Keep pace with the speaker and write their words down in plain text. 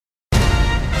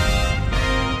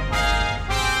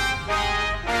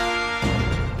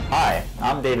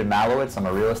I'm David Mahlowitz. I'm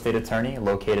a real estate attorney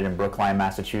located in Brookline,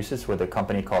 Massachusetts with a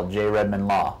company called Redmond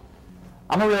Law.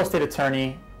 I'm a real estate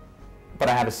attorney, but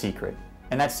I have a secret.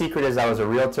 And that secret is I was a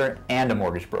realtor and a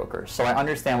mortgage broker. So I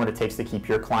understand what it takes to keep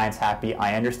your clients happy.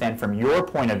 I understand from your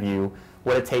point of view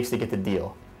what it takes to get the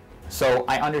deal. So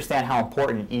I understand how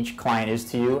important each client is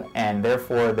to you, and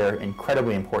therefore they're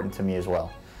incredibly important to me as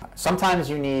well. Sometimes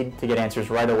you need to get answers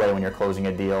right away when you're closing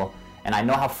a deal, and I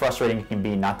know how frustrating it can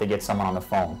be not to get someone on the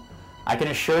phone. I can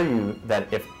assure you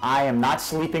that if I am not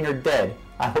sleeping or dead,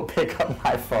 I will pick up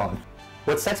my phone.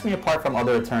 What sets me apart from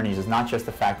other attorneys is not just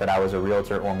the fact that I was a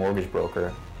realtor or mortgage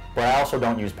broker, but I also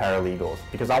don't use paralegals,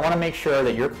 because I want to make sure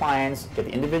that your clients get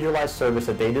the individualized service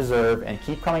that they deserve and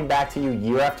keep coming back to you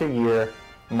year after year,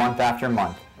 month after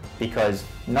month, because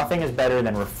nothing is better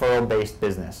than referral-based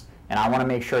business, and I want to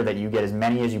make sure that you get as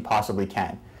many as you possibly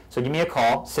can. So give me a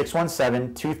call,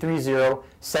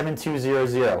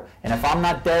 617-230-7200, and if I'm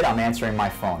not dead, I'm answering my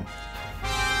phone.